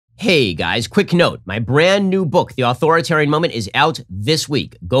Hey guys, quick note. My brand new book, The Authoritarian Moment, is out this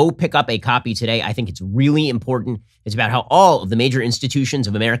week. Go pick up a copy today. I think it's really important. It's about how all of the major institutions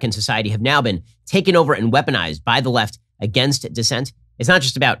of American society have now been taken over and weaponized by the left against dissent. It's not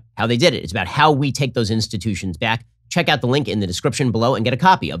just about how they did it. It's about how we take those institutions back. Check out the link in the description below and get a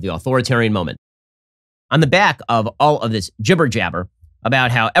copy of The Authoritarian Moment. On the back of all of this jibber jabber about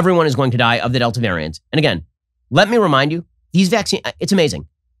how everyone is going to die of the Delta variant. And again, let me remind you, these vaccines, it's amazing.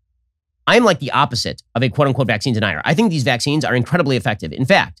 I'm like the opposite of a quote-unquote vaccine denier. I think these vaccines are incredibly effective. In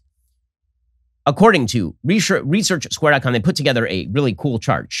fact, according to ResearchSquare.com, they put together a really cool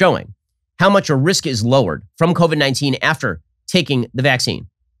chart showing how much your risk is lowered from COVID-19 after taking the vaccine.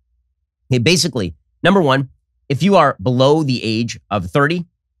 Okay, basically, number one, if you are below the age of 30,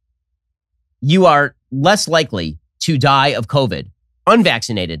 you are less likely to die of COVID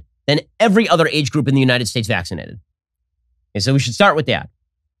unvaccinated than every other age group in the United States vaccinated. Okay, so we should start with that.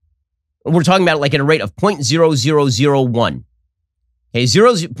 We're talking about it like at a rate of 0.0001. Okay,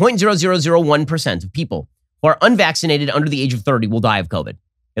 0.0001% of people who are unvaccinated under the age of 30 will die of COVID.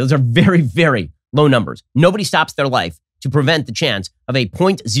 Those are very, very low numbers. Nobody stops their life to prevent the chance of a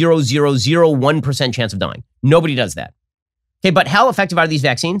 0.0001% chance of dying. Nobody does that. Okay, but how effective are these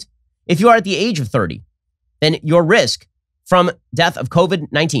vaccines? If you are at the age of 30, then your risk from death of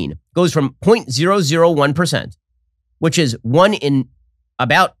COVID-19 goes from 0.001%, which is 1 in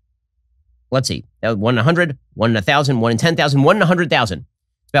about, let's see, 1 in 100, 1 in 1,000, 1 in 10,000, 1 in 100,000.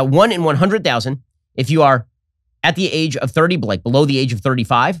 It's about 1 in 100,000 if you are at the age of 30, like below the age of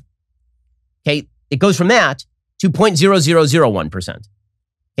 35. Okay, it goes from that to 0.0001%. Okay,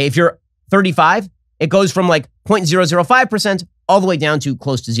 if you're 35, it goes from like 0.005% all the way down to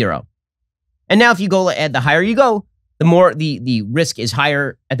close to zero. And now if you go at the higher you go, the more the risk is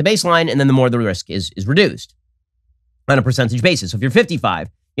higher at the baseline, and then the more the risk is reduced on a percentage basis. So if you're 55,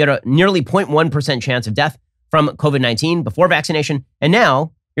 you had a nearly 0.1% chance of death from COVID-19 before vaccination, and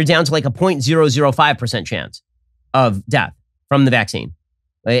now you're down to like a 0.005% chance of death from the vaccine,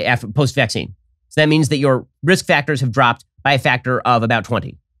 after post-vaccine. So that means that your risk factors have dropped by a factor of about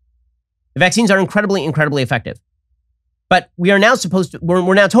 20. The vaccines are incredibly, incredibly effective. But we are now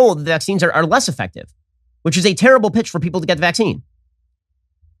we're now told that the vaccines are less effective, which is a terrible pitch for people to get the vaccine.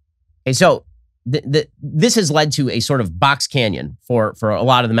 Okay, so this has led to a sort of box canyon for a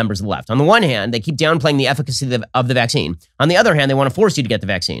lot of the members of the left. On the one hand, they keep downplaying the efficacy of the vaccine. On the other hand, they want to force you to get the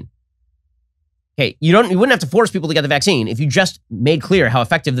vaccine. Okay, you wouldn't have to force people to get the vaccine if you just made clear how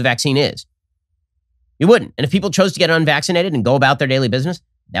effective the vaccine is. You wouldn't. And if people chose to get unvaccinated and go about their daily business,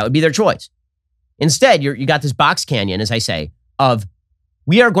 that would be their choice. Instead, you got this box canyon, as I say, of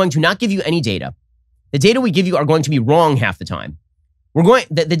we are going to not give you any data. The data we give you are going to be wrong half the time.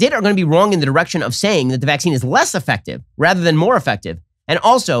 The data are going to be wrong in the direction of saying that the vaccine is less effective rather than more effective. And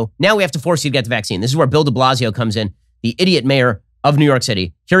also, now we have to force you to get the vaccine. This is where Bill de Blasio comes in, the idiot mayor of New York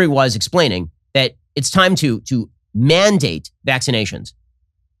City. Here he was explaining that it's time to mandate vaccinations.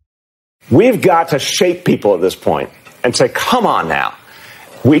 We've got to shake people at this point and say, come on now.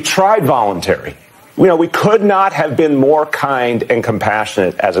 We tried voluntary. We could not have been more kind and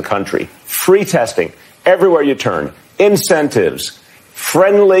compassionate as a country. Free testing everywhere you turn, incentives,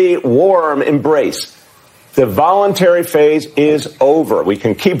 friendly, warm embrace. The voluntary phase is over. We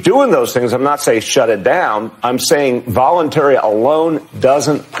can keep doing those things. I'm not saying shut it down. I'm saying voluntary alone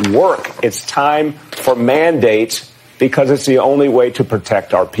doesn't work. It's time for mandates because it's the only way to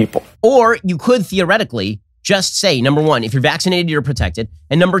protect our people. Or you could theoretically just say, number one, if you're vaccinated, you're protected.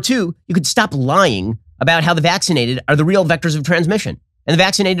 And number two, you could stop lying about how the vaccinated are the real vectors of transmission. And the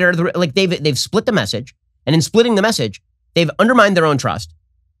vaccinated are they've split the message. And in splitting the message, they've undermined their own trust.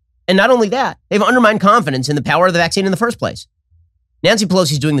 And not only that, they've undermined confidence in the power of the vaccine in the first place. Nancy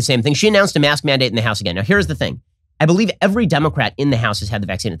Pelosi is doing the same thing. She announced a mask mandate in the House again. Now, here's the thing. I believe every Democrat in the House has had the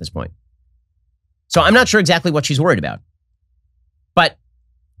vaccine at this point. So I'm not sure exactly what she's worried about. But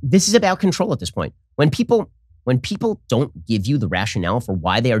this is about control at this point. When people don't give you the rationale for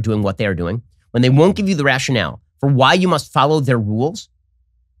why they are doing what they are doing, when they won't give you the rationale for why you must follow their rules,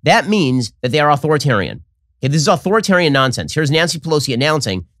 that means that they are authoritarian. Okay, this is authoritarian nonsense. Here's Nancy Pelosi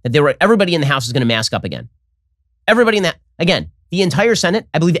announcing that everybody in the House is going to mask up again. Everybody in the entire Senate,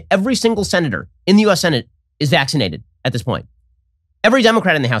 I believe every single senator in the U.S. Senate is vaccinated at this point. Every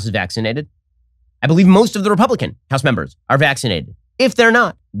Democrat in the House is vaccinated. I believe most of the Republican House members are vaccinated. If they're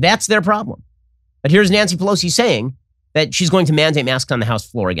not, that's their problem. But here's Nancy Pelosi saying that she's going to mandate masks on the House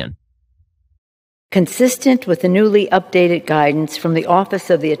floor again. Consistent with the newly updated guidance from the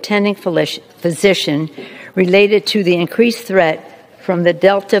Office of the Attending Physician related to the increased threat from the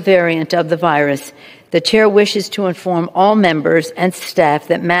Delta variant of the virus, The chair wishes to inform all members and staff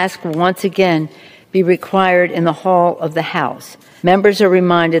that masks will once again be required in the hall of the House. Members are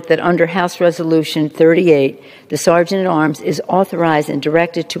reminded that under House Resolution 38, the Sergeant-at-Arms is authorized and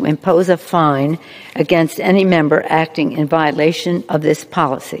directed to impose a fine against any member acting in violation of this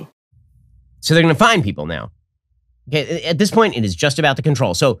policy. So they're going to fine people now. Okay, at this point, it is just about the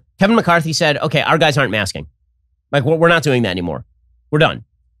control. So Kevin McCarthy said, okay, our guys aren't masking. Like, we're not doing that anymore. We're done.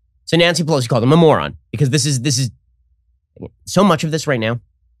 So Nancy Pelosi called him a moron because this is so much of this right now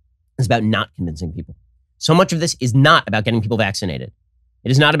is about not convincing people. So much of this is not about getting people vaccinated.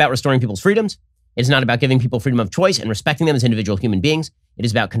 It is not about restoring people's freedoms. It is not about giving people freedom of choice and respecting them as individual human beings. It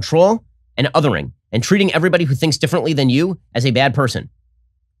is about control and othering and treating everybody who thinks differently than you as a bad person.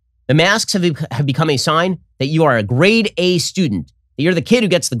 The masks have become a sign that you are a grade A student, that you're the kid who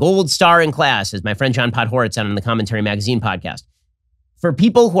gets the gold star in class, as my friend John Podhoretz said on the Commentary Magazine podcast. For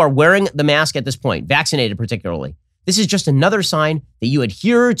people who are wearing the mask at this point, vaccinated particularly, this is just another sign that you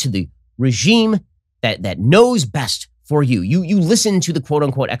adhere to the regime that knows best for you. You listen to the quote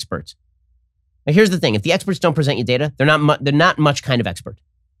unquote experts. Now here's the thing: if the experts don't present you data, they're not much kind of expert.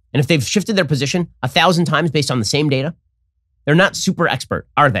 And if they've shifted their position 1,000 times based on the same data, they're not super expert,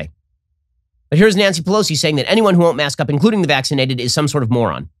 are they? But here's Nancy Pelosi saying that anyone who won't mask up, including the vaccinated, is some sort of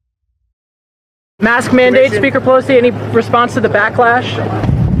moron. Mask mandate, Speaker Pelosi, any response to the backlash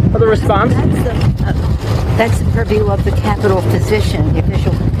of the response? That's the purview of the Capitol physician, the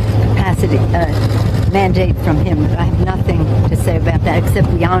official capacity mandate from him. I have nothing to say about that except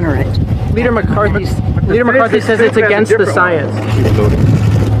we honor it. Leader McCarthy says it's against the science.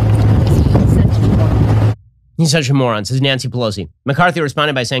 He's such a moron, says Nancy Pelosi. McCarthy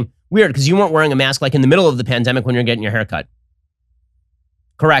responded by saying, weird, because you weren't wearing a mask like in the middle of the pandemic when you're getting your hair cut.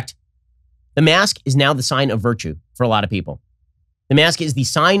 Correct. The mask is now the sign of virtue for a lot of people. The mask is the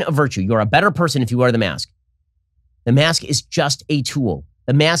sign of virtue. You're a better person if you wear the mask. The mask is just a tool.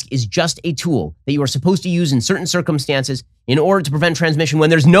 The mask is just a tool that you are supposed to use in certain circumstances in order to prevent transmission when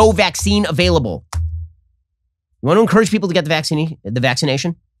there's no vaccine available. You want to encourage people to get the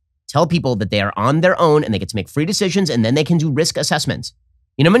vaccination? Tell people that they are on their own and they get to make free decisions and then they can do risk assessments.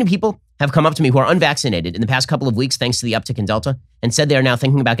 You know how many people have come up to me who are unvaccinated in the past couple of weeks thanks to the uptick in Delta and said they are now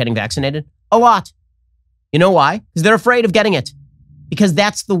thinking about getting vaccinated? A lot. You know why? Because they're afraid of getting it. Because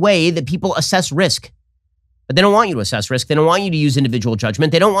that's the way that people assess risk. But they don't want you to assess risk. They don't want you to use individual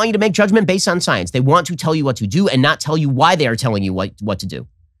judgment. They don't want you to make judgment based on science. They want to tell you what to do and not tell you why they are telling you what to do.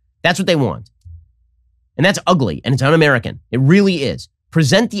 That's what they want. And that's ugly and it's un-American. It really is.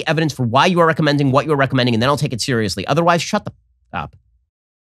 Present the evidence for why you are recommending what you're recommending and then I'll take it seriously. Otherwise, shut the up.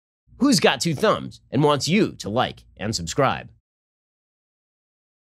 Who's got two thumbs and wants you to like and subscribe?